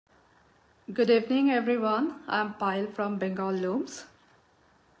Good evening everyone, I'm Payal from Bengal Looms.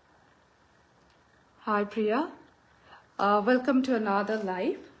 Hi Priya, welcome to another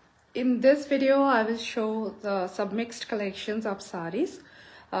live. In this video I will show some mixed collections of sarees,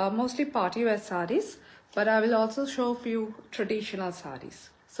 mostly party wear sarees, but I will also show few traditional sarees.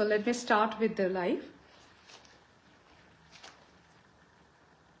 So let me start with the live.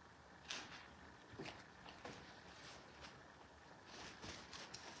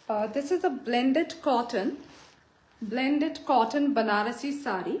 This is a blended cotton Banarasi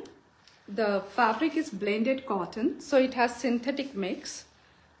saree. The fabric is blended cotton, so it has synthetic mix.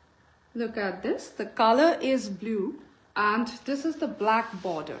 Look at this. The color is blue and this is the black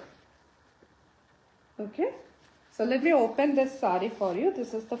border. Okay, so let me open this saree for you.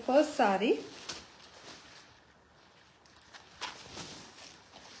 This is the first saree.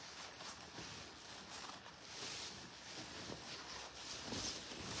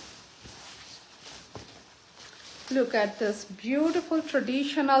 Look at this beautiful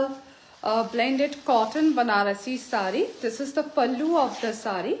traditional blended cotton Banarasi saree. This is the pallu of the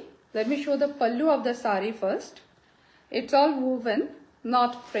saree. Let me show the pallu of the saree first. It's all woven,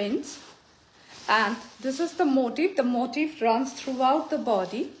 not prints. And this is the motif. The motif runs throughout the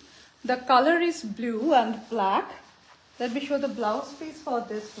body. The color is blue and black. Let me show the blouse piece for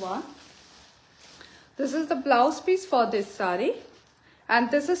this one. This is the blouse piece for this saree. And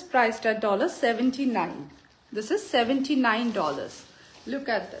this is priced at $79. This is $79. Look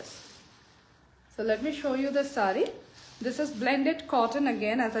at this. So let me show you the saree. This is blended cotton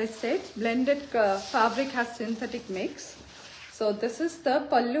again, as I said. Blended fabric has synthetic mix. So this is the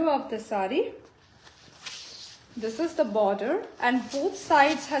pallu of the saree. This is the border, and both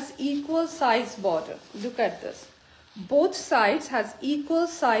sides has equal size border. Look at this. Both sides has equal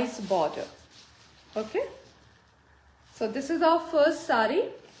size border. Okay. So this is our first saree.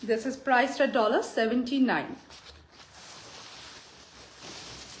 This is priced at $79.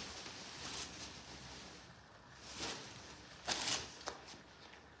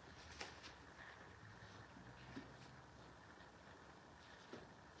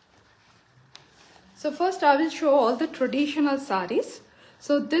 So first I will show all the traditional sarees.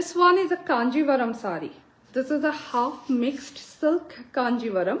 So this one is a Kanjivaram saree. This is a half mixed silk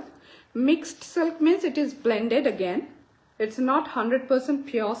Kanjivaram. Mixed silk means it is blended again. It's not 100%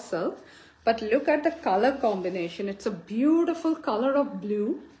 pure silk, but look at the color combination. It's a beautiful color of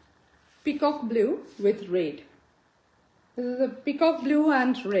blue, peacock blue with red. This is a peacock blue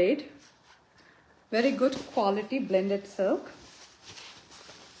and red. Very good quality blended silk.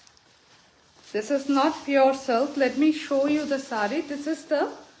 This is not pure silk. Let me show you the saree. This is the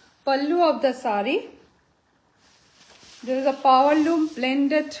pallu of the saree. There is a power loom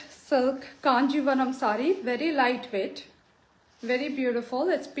blended silk Kanjivaram saree, very lightweight. Very beautiful.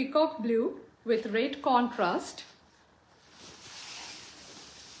 It's peacock blue with red contrast.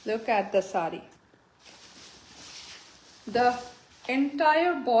 Look at the saree. The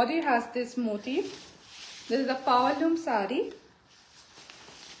entire body has this motif. This is a power loom saree.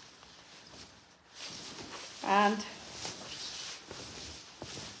 And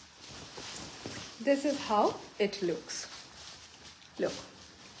this is how it looks. Look.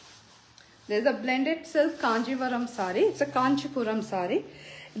 There's a blended silk Kanjivaram saree. It's a Kanchipuram saree.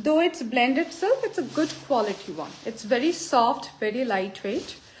 Though it's blended silk, it's a good quality one. It's very soft, very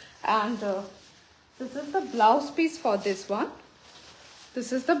lightweight. And this is the blouse piece for this one.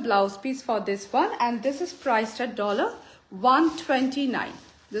 This is the blouse piece for this one. And this is priced at $129.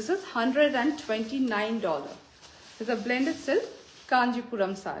 This is $129. It's a blended silk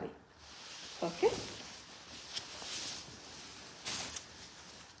Kanjipuram saree. Okay.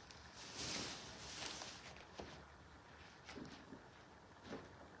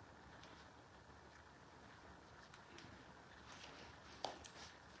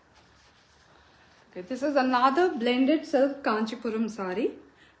 Okay, this is another blended silk Kanchipuram saree.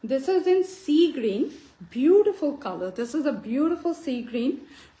 This is in sea green, beautiful color. This is a beautiful sea green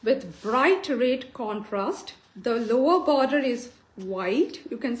with bright red contrast. The lower border is white.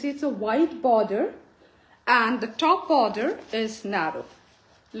 You can see it's a white border and the top border is narrow.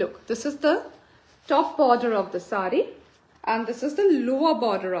 Look, this is the top border of the saree and this is the lower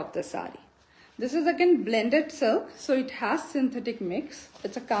border of the saree. This is again blended silk, so it has synthetic mix.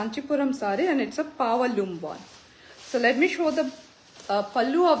 It's a Kanchipuram saree and it's a power loom one. So let me show the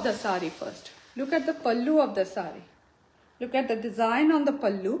pallu of the saree first. Look at the pallu of the saree. Look at the design on the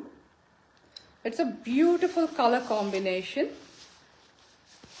pallu. It's a beautiful color combination.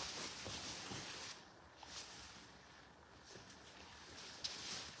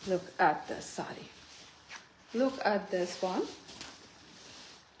 Look at this saree. Look at this one.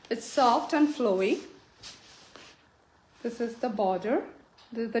 It's soft and flowy. This is the border.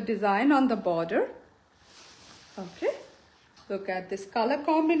 This is the design on the border. Okay. Look at this color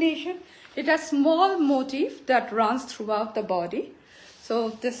combination. It has small motif that runs throughout the body.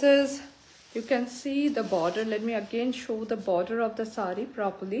 So this is, you can see the border. Let me again show the border of the sari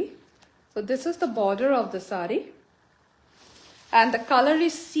properly. So this is the border of the sari. And the color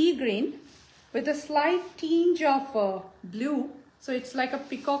is sea green with a slight tinge of blue. So it's like a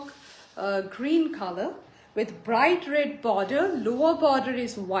peacock green color with bright red border. Lower border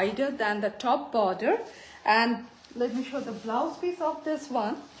is wider than the top border. And let me show the blouse piece of this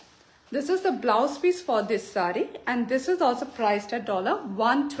one. This is the blouse piece for this sari, and this is also priced at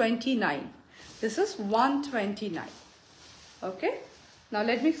 $129. This is $129. Okay. Now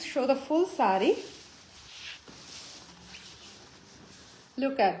let me show the full sari.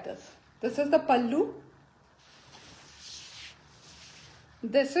 Look at this. This is the pallu.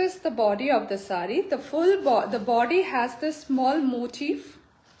 This is the body of the sari. The body has this small motif.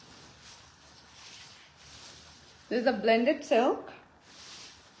 This is a blended silk.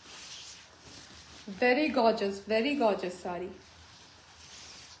 Very gorgeous sari.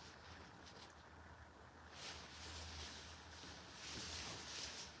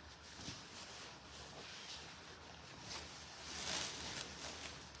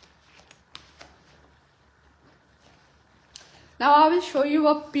 Now I will show you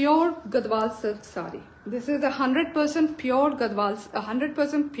a pure Gadwal silk sari. This is a 100% pure Gadwal,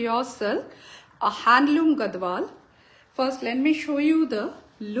 100% pure silk, a handloom Gadwal. First, let me show you the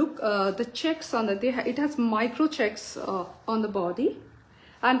look, the checks on it. It has micro checks on the body,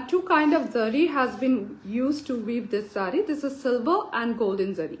 and two kind of zari has been used to weave this sari. This is silver and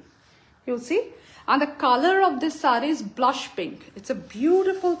golden zari. You'll see, and the color of this sari is blush pink. It's a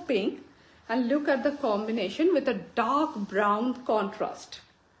beautiful pink, and look at the combination with a dark brown contrast.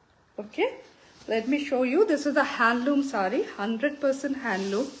 Okay, let me show you. This is a handloom sari, 100%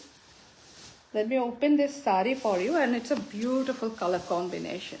 handloom. Let me open this sari for you, and it's a beautiful color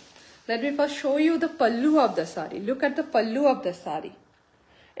combination. Let me first show you the pallu of the sari. Look at the pallu of the sari.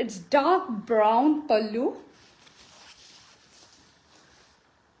 It's dark brown pallu.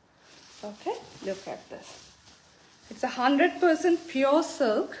 Okay, look at this. It's a 100% pure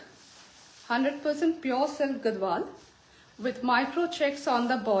silk, 100% pure silk Gadwal with micro checks on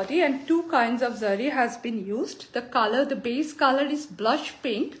the body, and two kinds of zari has been used. The color, the base color is blush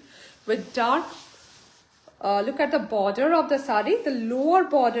pink with dark, look at the border of the sari. The lower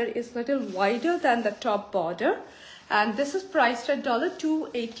border is little wider than the top border, and this is priced at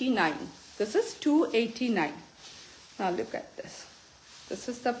 $289. This is $289. Now look at this. This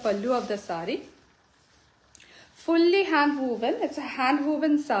is the pallu of the sari. Fully hand woven. It's a hand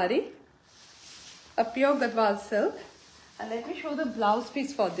woven sari, a pure Gadwal silk. And let me show the blouse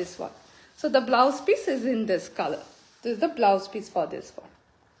piece for this one. So the blouse piece is in this color. This is the blouse piece for this one.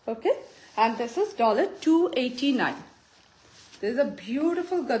 Okay, and this is $289. This is a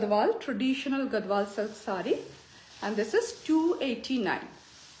beautiful Gadwal, traditional Gadwal silk sari, and this is $289.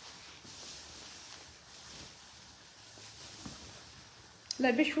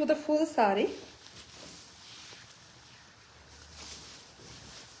 Let me show the full sari.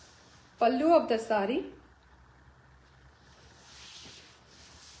 Pallu of the sari.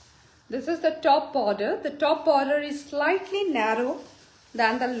 This is the top border. The top border is slightly narrow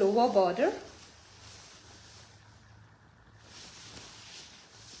than the lower border.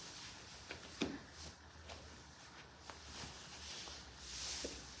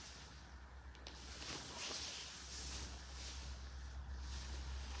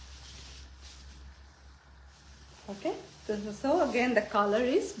 Okay, this is, so again the color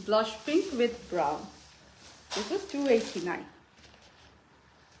is blush pink with brown. This is $289.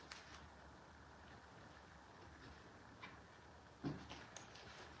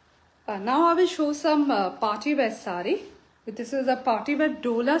 Now I will show some party wear sari. This is a party wear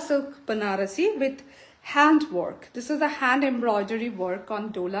Dola silk Banarasi with hand work. This is a hand embroidery work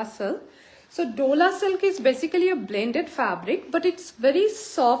on Dola silk. So Dola silk is basically a blended fabric, but it's very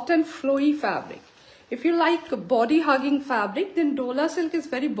soft and flowy fabric. If you like body hugging fabric, then Dola silk is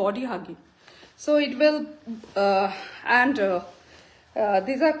very body hugging. So it will,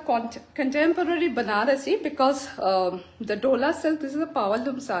 these are contemporary Banarasi because the Dola silk, this is a power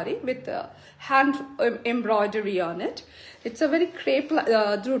loom sari with hand embroidery on it. It's a very crepe,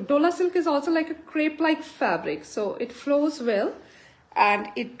 Dola silk is also like a crepe-like fabric. So it flows well and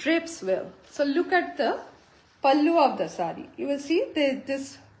it drapes well. So look at the pallu of the sari. You will see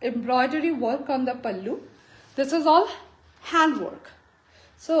this embroidery work on the pallu. This is all handwork.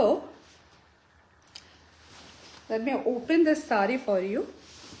 So let me open this sari for you.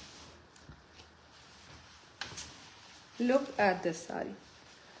 Look at this saree.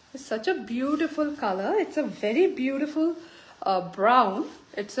 It's such a beautiful color. It's a very beautiful brown.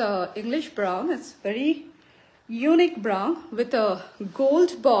 It's a English brown. It's very unique brown with a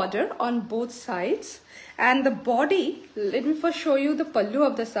gold border on both sides. And the body, let me first show you the pallu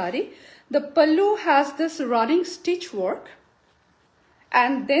of the saree. The pallu has this running stitch work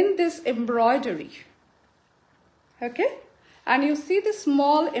and then this embroidery. Okay? And you see the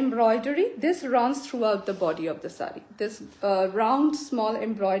small embroidery, this runs throughout the body of the saree. This round small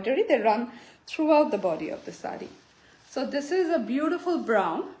embroidery, they run throughout the body of the saree. So this is a beautiful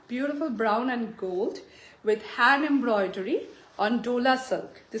brown and gold with hand embroidery on Dola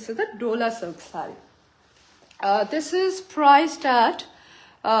silk. This is the Dola silk saree. This is priced at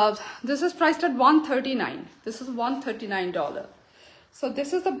 $139. This is $139. So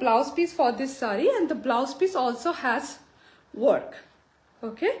this is the blouse piece for this saree, and the blouse piece also has work.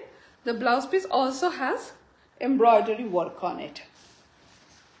 Okay, the blouse piece also has embroidery work on it.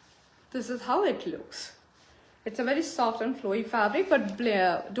 This is how it looks. It's a very soft and flowy fabric, but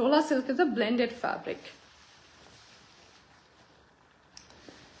Dola silk is a blended fabric.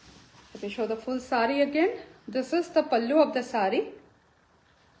 Let me show the full saree again. This is the pallu of the saree.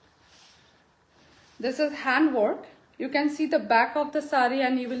 This is hand work. You can see the back of the saree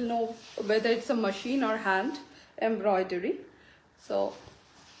and you will know whether it's a machine or hand embroidery. So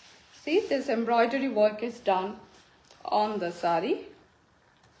see, this embroidery work is done on the saree.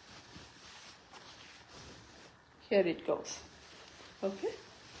 Here it goes. Okay,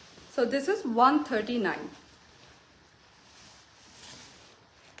 so this is $139.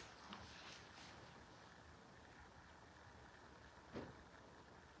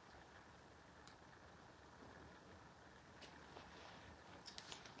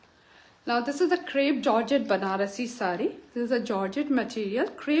 Now this is the crepe georgette Banarasi saree. This is a georgette material.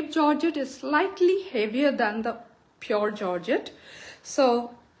 Crepe georgette is slightly heavier than the pure georgette.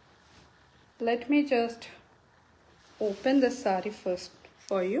 So let me just open the saree first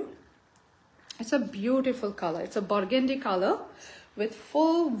for you. It's a beautiful color. It's a burgundy color with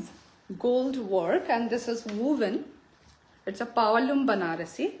full gold work, and this is woven. It's a power loom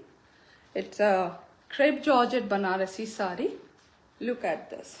Banarasi. It's a crepe georgette Banarasi saree. Look at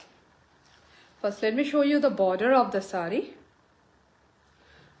this. First, let me show you the border of the saree.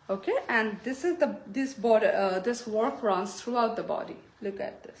 Okay, and this is this border. This work runs throughout the body. Look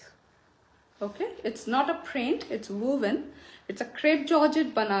at this. Okay, it's not a print. It's woven. It's a crepe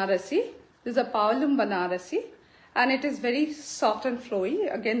georgette Banarasi. This is a power loom Banarasi, and it is very soft and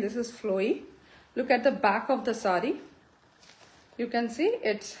flowy. Again, this is flowy. Look at the back of the saree. You can see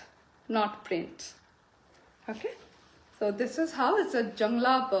it's not print. Okay. So this is how it's a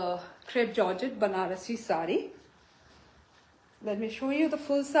Janglab crepe georgette Banarasi saree. Let me show you the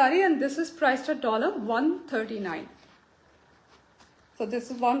full saree, and this is priced at $139. So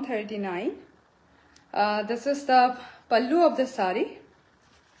this is $139. This is the pallu of the saree.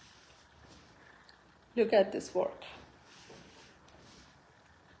 Look at this work.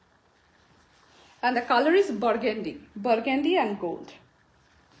 And the color is burgundy and gold.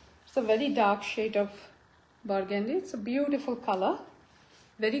 It's a very dark shade of burgundy. It's a beautiful color,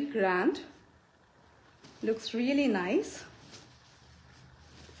 very grand, looks really nice.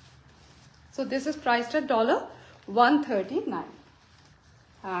 So this is priced at $139,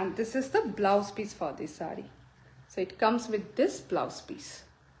 and this is the blouse piece for this saree. So it comes with this blouse piece.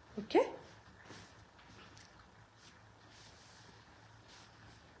 Okay.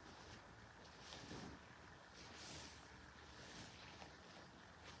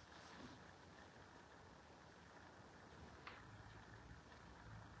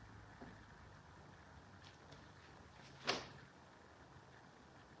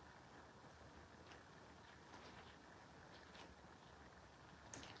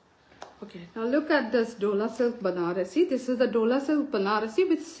 Okay, now look at this Dola silk Banarasi. This is the Dola silk Banarasi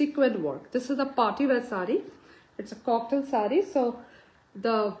with sequin work. This is the partywear saree. It's a cocktail saree. So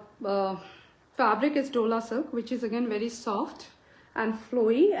the fabric is Dola silk, which is again very soft and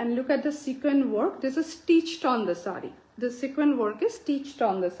flowy. And look at the sequin work. This is stitched on the saree. The sequin work is stitched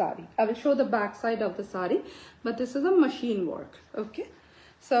on the saree. I will show the back side of the saree, but this is a machine work. Okay,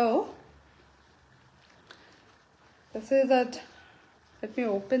 so this is that. Let me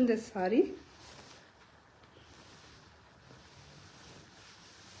open this saree.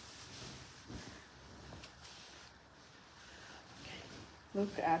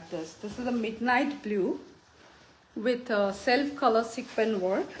 Look at this. This is a midnight blue with self-color sequin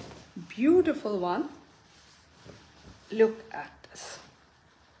work. Beautiful one. Look at this.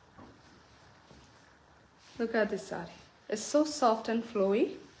 Look at this saree. It's so soft and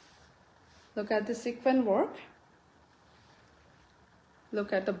flowy. Look at the sequin work.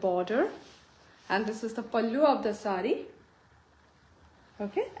 Look at the border. And this is the pallu of the sari.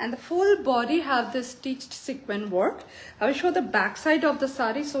 Okay, and the full body have this stitched sequin work. I will show the back side of the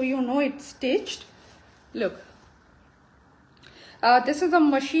sari so you know it's stitched. Look, this is a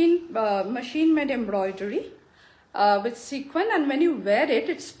machine made embroidery with sequin, and when you wear it,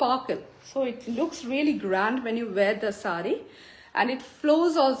 it sparkles. So it looks really grand when you wear the sari, and it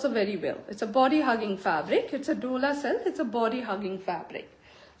flows also very well. It's a body hugging fabric. It's a dola silk. It's a body hugging fabric.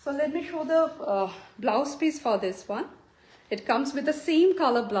 So let me show the blouse piece for this one. It comes with the same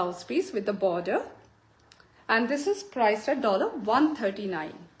color blouse piece with the border. And this is priced at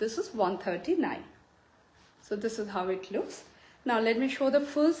 $139. This is $139. So this is how it looks. Now let me show the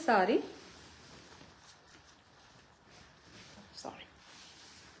full sari. Sorry.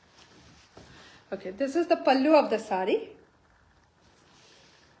 Okay, this is the pallu of the sari.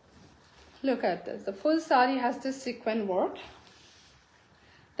 Look at this. The full sari has this sequin work.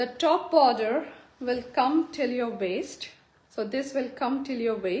 The top border will come till your waist. So this will come till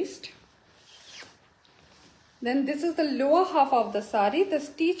your waist. Then this is the lower half of the sari. The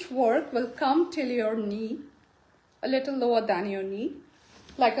stitch work will come till your knee, a little lower than your knee,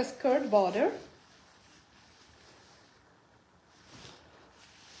 like a skirt border.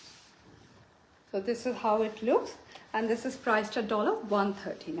 So this is how it looks, and this is priced at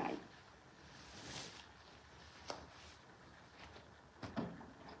 $139.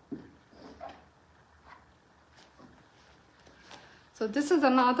 So this is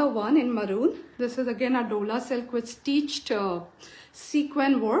another one in maroon. This is again a dola silk with stitched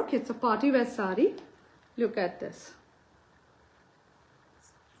sequin work. It's a party wear sari. Look at this.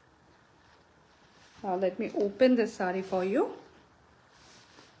 Now let me open this sari for you.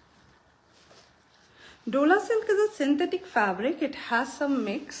 Dola silk is a synthetic fabric. It has some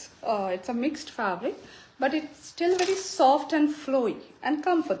mix. It's a mixed fabric, but it's still very soft and flowy and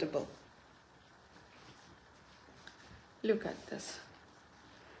comfortable. Look at this.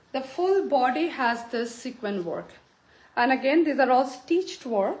 The full body has this sequin work. And again, these are all stitched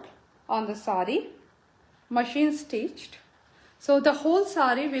work on the sari, machine stitched. So the whole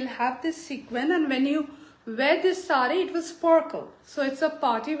sari will have this sequin, and when you wear this sari, it will sparkle. So it's a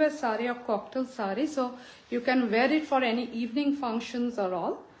party wear sari or cocktail sari. So you can wear it for any evening functions or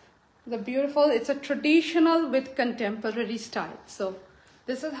all. The beautiful, it's a traditional with contemporary style. So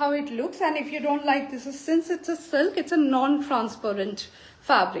this is how it looks. And if you don't like this, since it's a silk, it's a non-transparent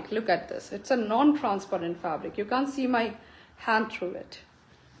fabric. Look at this. It's a non-transparent fabric. You can't see my hand through it.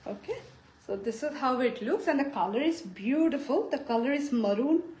 Okay. So this is how it looks, and the color is beautiful. The color is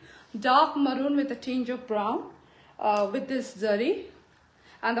maroon, dark maroon with a tinge of brown, with this zari,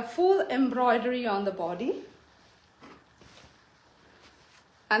 and the full embroidery on the body.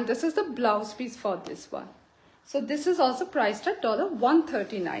 And this is the blouse piece for this one. So this is also priced at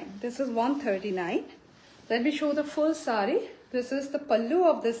 $139. This is $139. Let me show the full sari. This is the pallu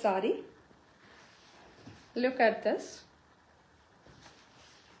of the sari. Look at this.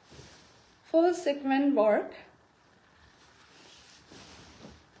 Full sequin work.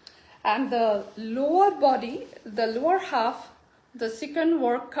 And the lower body, the lower half, the sequin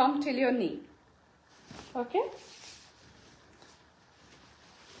work come till your knee. Okay.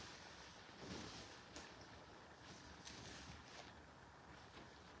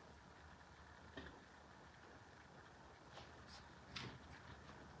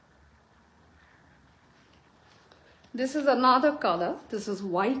 This is another color. This is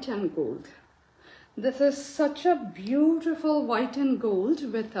white and gold. This is such a beautiful white and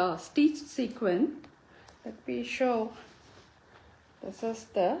gold with a stitched sequin. Let me show. This is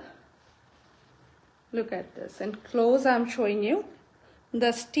the, look at this. In close I'm showing you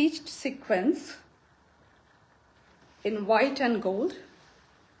the stitched sequins in white and gold.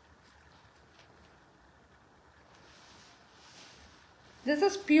 This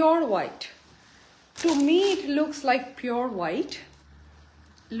is pure white. To me, it looks like pure white.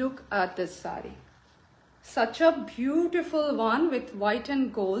 Look at this sari. Such a beautiful one with white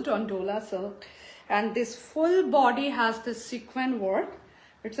and gold on dola silk. And this full body has this sequin work.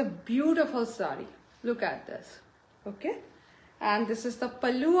 It's a beautiful sari. Look at this. Okay. And this is the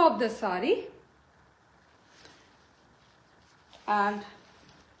pallu of the sari. And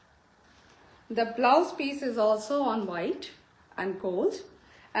the blouse piece is also on white and gold.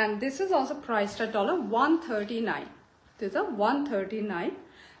 And this is also priced at $139. These are $139.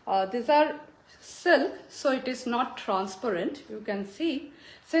 These are silk, so it is not transparent. You can see,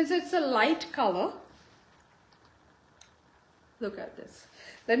 since it's a light color. Look at this.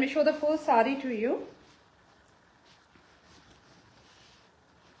 Let me show the full sari to you.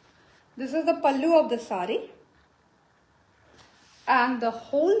 This is the pallu of the sari. and the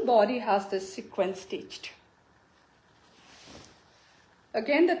whole body has this sequin stitched.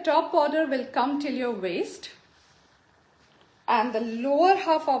 Again, the top border will come till your waist, and the lower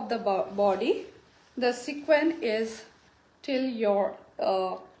half of the body, the sequin is till your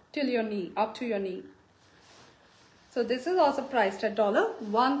knee, up to your knee. So this is also priced at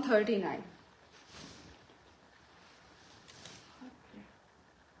 $139.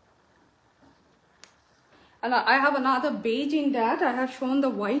 And I have another beige in that. I have shown the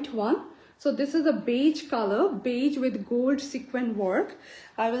white one. So this is a beige color, beige with gold sequin work.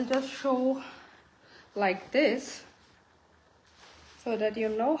 I will just show like this so that you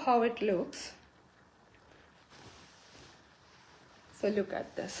know how it looks. So look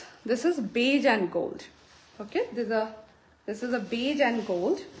at this. This is beige and gold. Okay, this is a beige and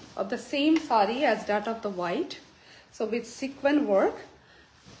gold of the same saree as that of the white. So with sequin work.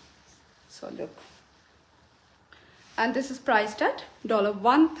 So look. And this is priced at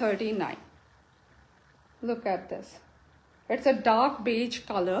 $139. Look at this. It's a dark beige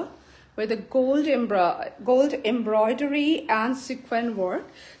color with a gold embroidery and sequin work.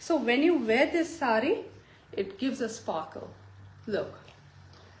 So when you wear this saree, it gives a sparkle. Look.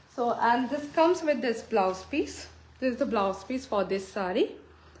 So, and this comes with this blouse piece. This is the blouse piece for this saree,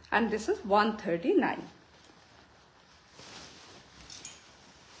 and this is $139.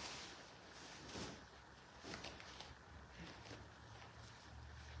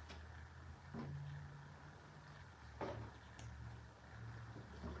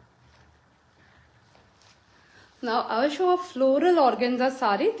 Now I will show a floral organza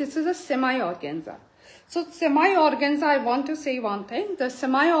saree. This is a semi organza. So semi organza, I want to say one thing. The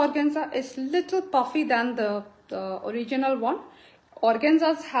semi organza is little puffy than the original one.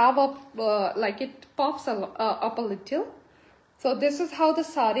 Organzas have a like it pops up a little. So this is how the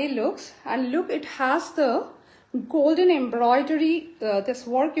saree looks, and look, it has the golden embroidery. This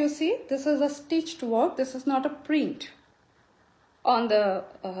work you see, this is a stitched work. This is not a print on the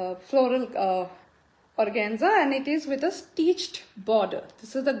floral organza, and it is with a stitched border.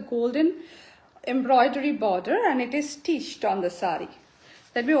 This is the golden embroidery border, and it is stitched on the saree.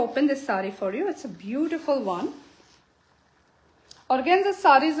 Let me open this saree for you. It's a beautiful one. Organza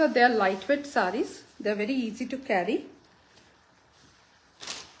sarees they're lightweight sarees. They're very easy to carry.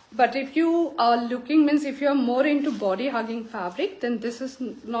 But if you are looking, means if you are more into body hugging fabric, then this is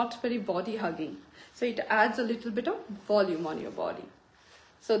not very body hugging. So it adds a little bit of volume on your body.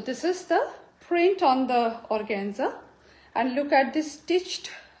 So this is the print on the organza, and look at this stitched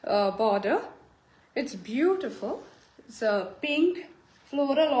border. It's beautiful. It's a pink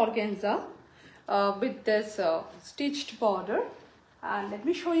floral organza with this stitched border. And let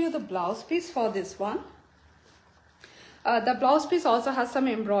me show you the blouse piece for this one. The blouse piece also has some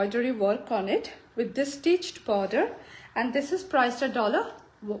embroidery work on it with this stitched border, and this is priced at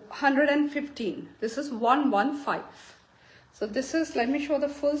 $115. This is $115. So this is, let me show the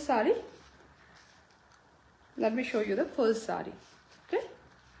full saree. Let me show you the full saree. Okay.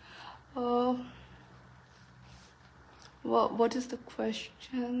 What is the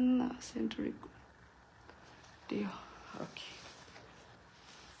question? Okay.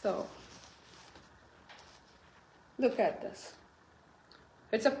 So look at this.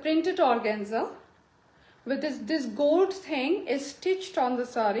 It's a printed organza with this gold thing is stitched on the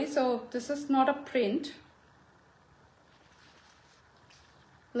saree. So this is not a print.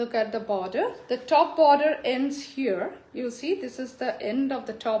 Look at the border. The top border ends here. You see, this is the end of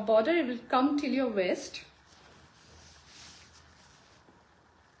the top border. It will come till your waist.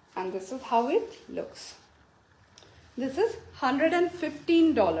 And this is how it looks. This is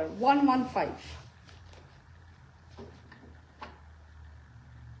 $115, $115.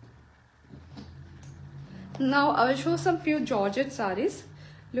 Now I will show some few Georgette sarees.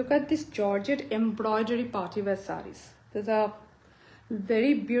 Look at this Georgette embroidery partywear sarees. There's a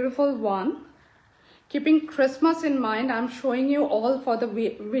very beautiful one. Keeping Christmas in mind, I'm showing you all for the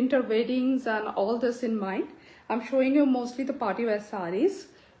winter weddings and all this in mind. I'm showing you mostly the partywear sarees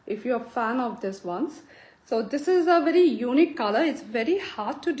if you're a fan of these ones. So this is a very unique color. It's very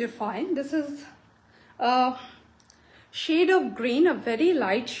hard to define. This is a shade of green, a very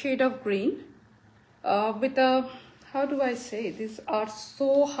light shade of green with a, how do I say, these are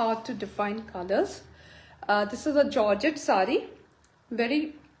so hard to define colors. This is a Georgette saree.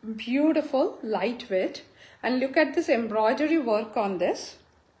 Very beautiful, lightweight, and look at this embroidery work on this.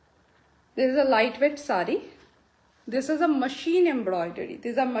 This is a lightweight saree. This is a machine embroidery.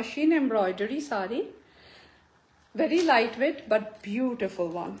 This is a machine embroidery saree. Very lightweight but beautiful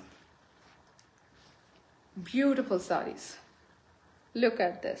one. Beautiful sarees. Look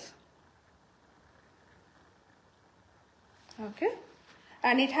at this. Okay,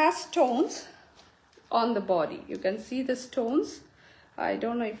 and it has stones on the body. You can see the stones. I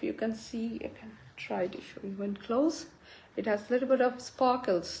don't know if you can see. I can try to show you in close. It has a little bit of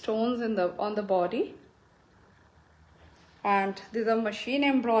sparkles, stones on the body. And this is a machine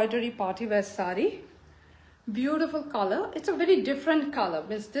embroidery partywear sari. Beautiful color. It's a very different color.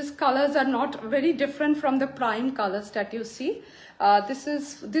 Means these colors are not very different from the prime colors that you see.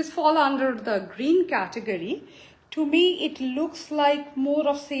 This fall under the green category. To me, it looks like more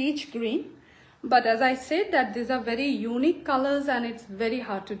of sage green. But as I said, that these are very unique colors and it's very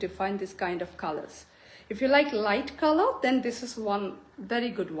hard to define this kind of colors. If you like light color, then this is one very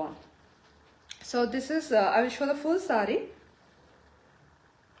good one. So this is, I will show the full sari.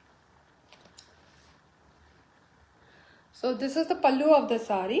 So this is the pallu of the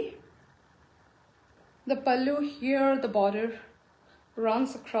sari. The pallu here, the border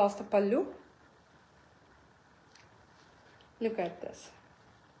runs across the pallu. Look at this.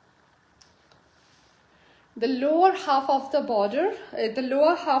 The lower half of the border, the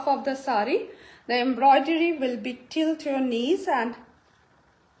lower half of the sari, the embroidery will be till to your knees, and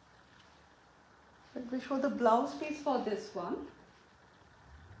let me show the blouse piece for this one.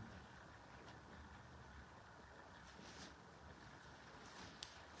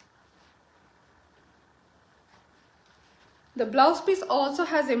 The blouse piece also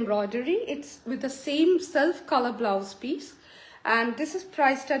has embroidery. It's with the same self color blouse piece, and this is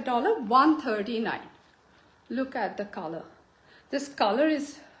priced at $139. Look at the color. This color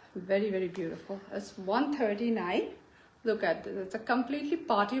is very, very beautiful. It's $139. Look at this. It's a completely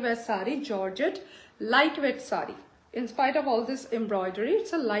partywear sari, Georgette, lightweight sari. In spite of all this embroidery,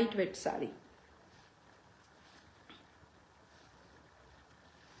 it's a lightweight sari.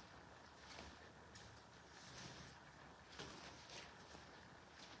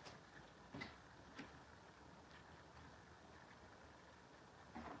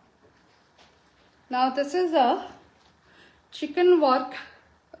 Now this is a chicken work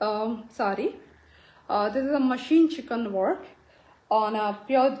sari. This is a machine chicken work on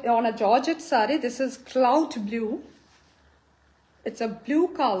a Georgette sari. This is cloud blue. It's a blue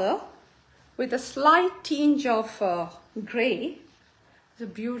color with a slight tinge of gray. It's a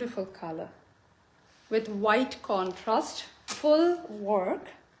beautiful color with white contrast, full work.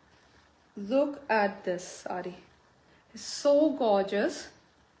 Look at this sari. It's so gorgeous.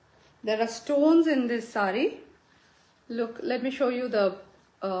 There are stones in this sari. Look, let me show you the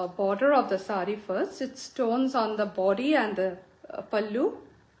border of the sari first. It's stones on the body and the pallu.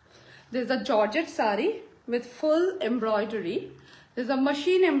 There's a Georgette sari with full embroidery. There's a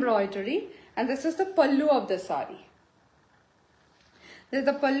machine embroidery, and this is the pallu of the sari. There's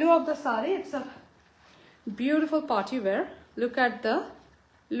the pallu of the sari. It's a beautiful party wear. Look at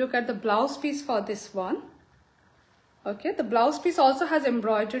the blouse piece for this one. Okay, the blouse piece also has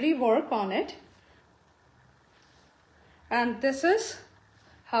embroidery work on it. And this is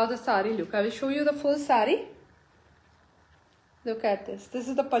how the sari look. I will show you the full sari. Look at this. This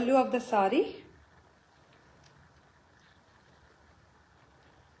is the pallu of the sari.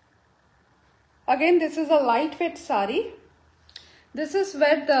 Again, this is a lightweight sari. This is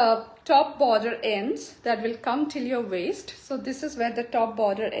where the top border ends. That will come till your waist. So this is where the top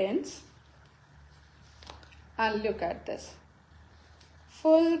border ends. And look at this.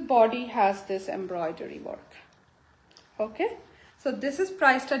 Full body has this embroidery work. Okay. So this is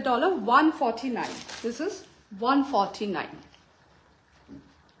priced at $149. This is $149.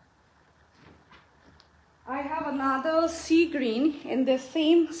 I have another sea green in the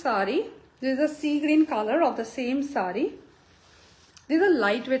same sari. This is a sea green color of the same sari. These are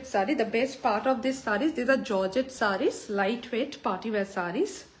lightweight sari. The best part of this saris, these are Georgette saris, lightweight partywear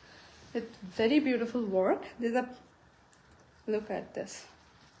saris. It's very beautiful work. Look at this.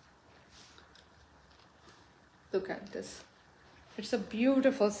 Look at this. It's a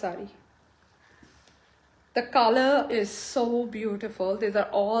beautiful sari. The color is so beautiful. These are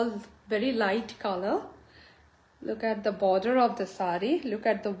all very light color. Look at the border of the sari. Look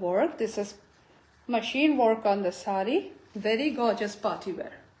at the work. This is machine work on the sari. Very gorgeous party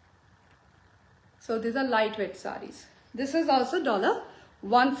wear. So these are lightweight saris. This is also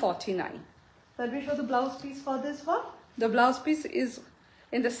 $149. Let me show the blouse piece for this one. The blouse piece is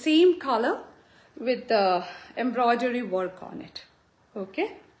in the same color with the embroidery work on it.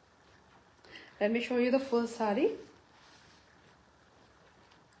 Okay. Let me show you the full sari.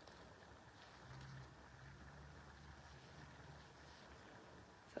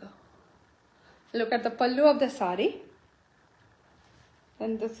 So, look at the pallu of the sari.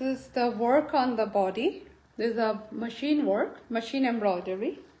 And this is the work on the body. This is a machine work, machine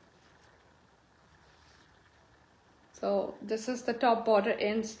embroidery. So this is the top border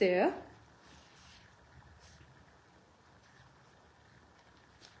ends there.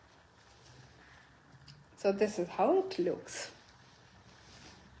 So this is how it looks.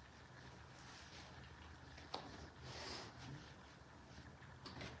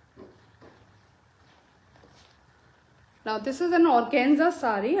 Now this is an organza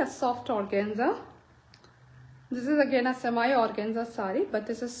sari, a soft organza. This is again a semi organza sari, but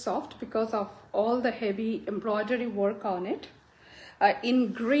this is soft because of all the heavy embroidery work on it.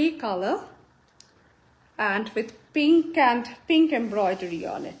 In grey color and with pink embroidery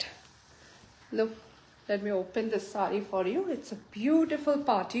on it. Look, let me open this sari for you. It's a beautiful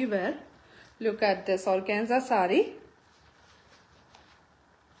party wear. Look at this organza sari.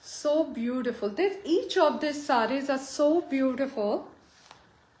 So beautiful. Each of these saris are so beautiful.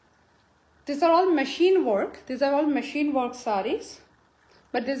 These are all machine work. These are all machine work saris.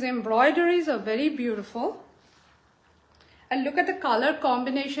 But these embroideries are very beautiful. And look at the color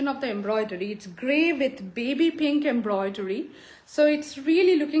combination of the embroidery. It's grey with baby pink embroidery. So it's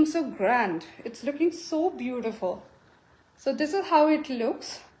really looking so grand. It's looking so beautiful. So this is how it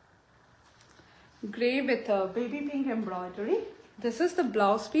looks. Grey with baby pink embroidery. This is the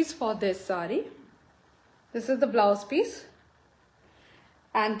blouse piece for this sari. This is the blouse piece.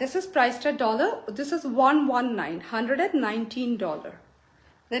 And this is priced at $119. This is $119.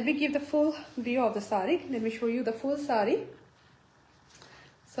 Let me give the full view of the sari. Let me show you the full sari.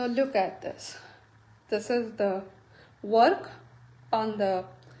 So look at this. This is the work on the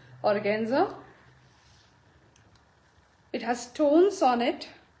organza. It has stones on it.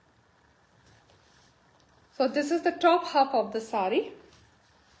 So this is the top half of the sari.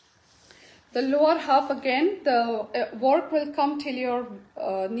 The lower half, again, the work will come till your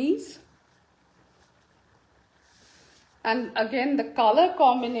knees. And again, the color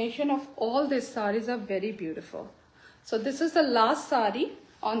combination of all these saris are very beautiful. So this is the last sari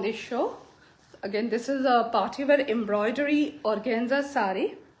on this show. Again, this is a party wear embroidery organza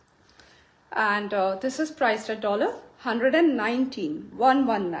sari. And this is priced at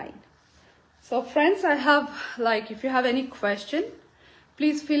 $119. So friends, if you have any question,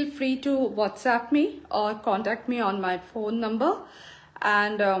 please feel free to WhatsApp me or contact me on my phone number.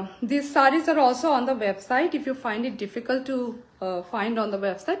 And these saris are also on the website. If you find it difficult to find on the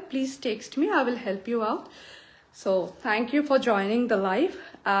website, please text me. I will help you out. So thank you for joining the live,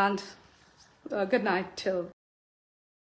 and good night till